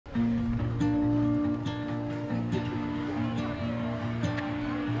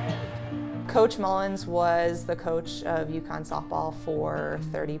Coach Mullins was the coach of UConn softball for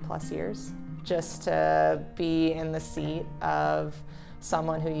 30+ years. Just to be in the seat of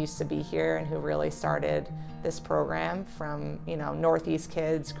someone who used to be here and who really started this program from, Northeast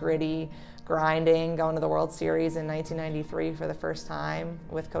kids, gritty, grinding, going to the World Series in 1993 for the first time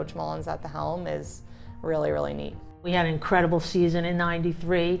with Coach Mullins at the helm is really, really neat. We had an incredible season in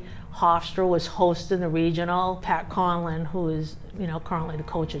 '93. Hofstra was hosting the regional. Pat Conlon, who is currently the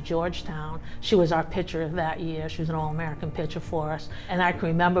coach at Georgetown, she was our pitcher that year. She was an All-American pitcher for us. And I can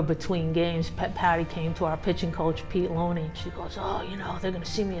remember between games, Patty came to our pitching coach, Pete Looney. She goes, "Oh, they're going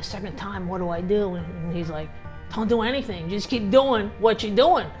to see me a second time. What do I do?" And he's like, "Don't do anything. Just keep doing what you're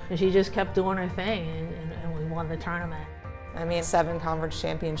doing." And she just kept doing her thing, and we won the tournament. 7 conference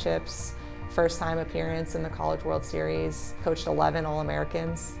championships. First time appearance in the College World Series, coached 11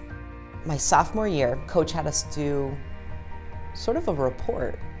 All-Americans. My sophomore year, Coach had us do sort of a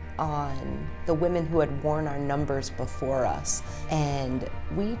report on the women who had worn our numbers before us. And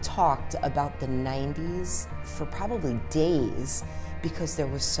we talked about the 90s for probably days because there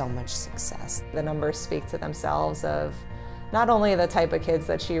was so much success. The numbers speak to themselves of not only the type of kids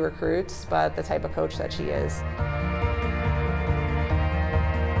that she recruits, but the type of coach that she is.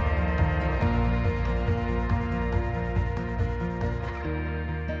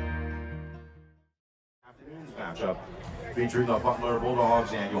 Matchup featuring the Butler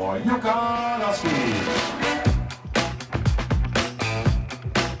Bulldogs and your UConn Huskies.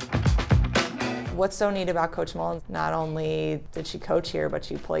 What's so neat about Coach Mullins, not only did she coach here, but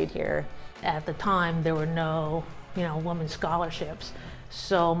she played here. At the time, there were no, women's scholarships.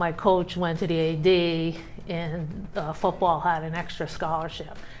 So my coach went to the AD and football had an extra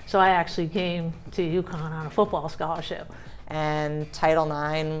scholarship. So I actually came to UConn on a football scholarship. And Title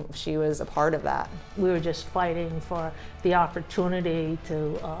IX, she was a part of that. We were just fighting for the opportunity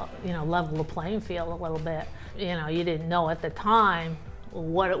to, level the playing field a little bit. You didn't know at the time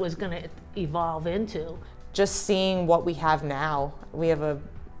what it was going to evolve into. Just seeing what we have now, we have a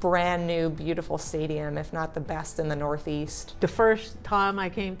brand new, beautiful stadium, if not the best in the Northeast. The first time I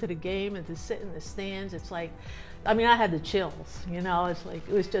came to the game and to sit in the stands, it's like, I had the chills, it's like,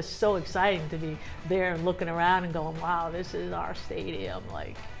 it was just so exciting to be there and looking around and going, wow, this is our stadium.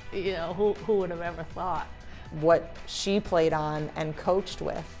 Like, who would have ever thought? What she played on and coached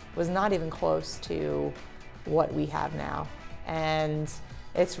with was not even close to what we have now. And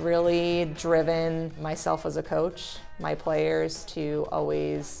it's really driven myself as a coach, my players, to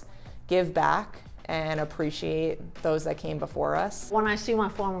always give back and appreciate those that came before us. When I see my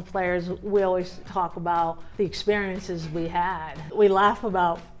former players, we always talk about the experiences we had. We laugh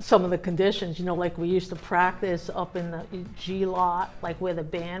about some of the conditions, like we used to practice up in the G lot, like where the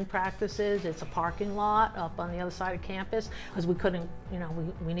band practices. It's a parking lot up on the other side of campus, because we couldn't,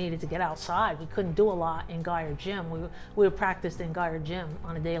 we needed to get outside. We couldn't do a lot in Geyer Gym. We were practiced in Geyer Gym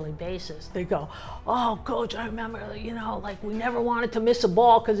on a daily basis. They go, "Oh, Coach, I remember, like we never wanted to miss a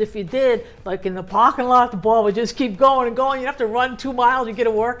ball, because if you did, like in the parking lot, the ball would just keep going and going. You have to run 2 miles to get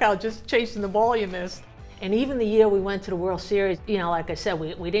a workout just chasing the ball you missed." And even the year we went to the World Series, like I said,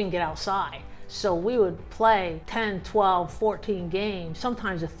 we didn't get outside. So we would play 10, 12, 14 games,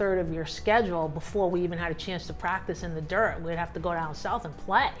 sometimes a third of your schedule before we even had a chance to practice in the dirt. We'd have to go down south and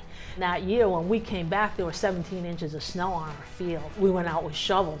play. That year when we came back, there were 17 inches of snow on our field. We went out with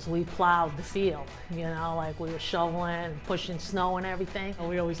shovels. We plowed the field, like we were shoveling and pushing snow and everything. And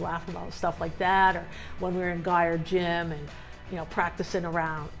we always laugh about stuff like that, or when we were in Geyer Gym and practicing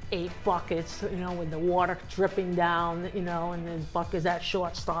around 8 buckets, with the water dripping down, and then buckets at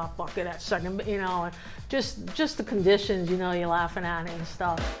shortstop, bucket at second, and just the conditions, you're laughing at it and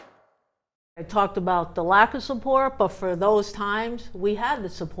stuff. I talked about the lack of support, but for those times, we had the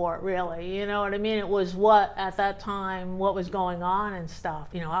support, really, you know what I mean? It was at that time, what was going on and stuff.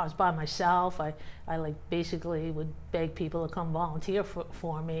 I was by myself. I basically would beg people to come volunteer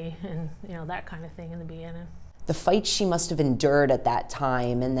for me and, that kind of thing in the beginning. The fight she must have endured at that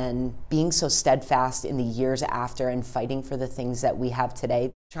time, and then being so steadfast in the years after and fighting for the things that we have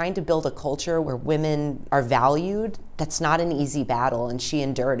today. Trying to build a culture where women are valued, that's not an easy battle, and she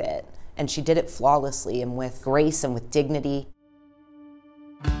endured it. And she did it flawlessly and with grace and with dignity.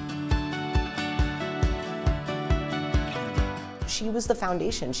 She was the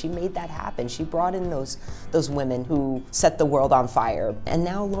foundation. She made that happen. She brought in those women who set the world on fire. And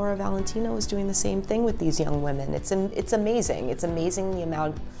now Laura Valentino is doing the same thing with these young women. It's amazing. It's amazing the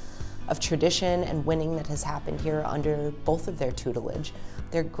amount of tradition and winning that has happened here under both of their tutelage.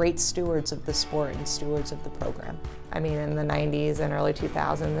 They're great stewards of the sport and stewards of the program. In the 90s and early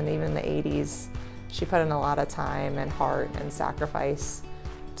 2000s and even the 80s, she put in a lot of time and heart and sacrifice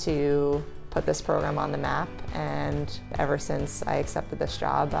to put this program on the map, and ever since I accepted this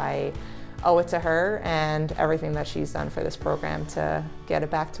job, I owe it to her and everything that she's done for this program to get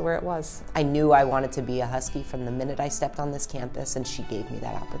it back to where it was. I knew I wanted to be a Husky from the minute I stepped on this campus, and she gave me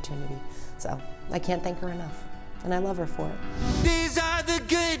that opportunity. So I can't thank her enough, and I love her for it. These are the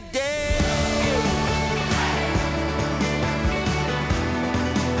good days.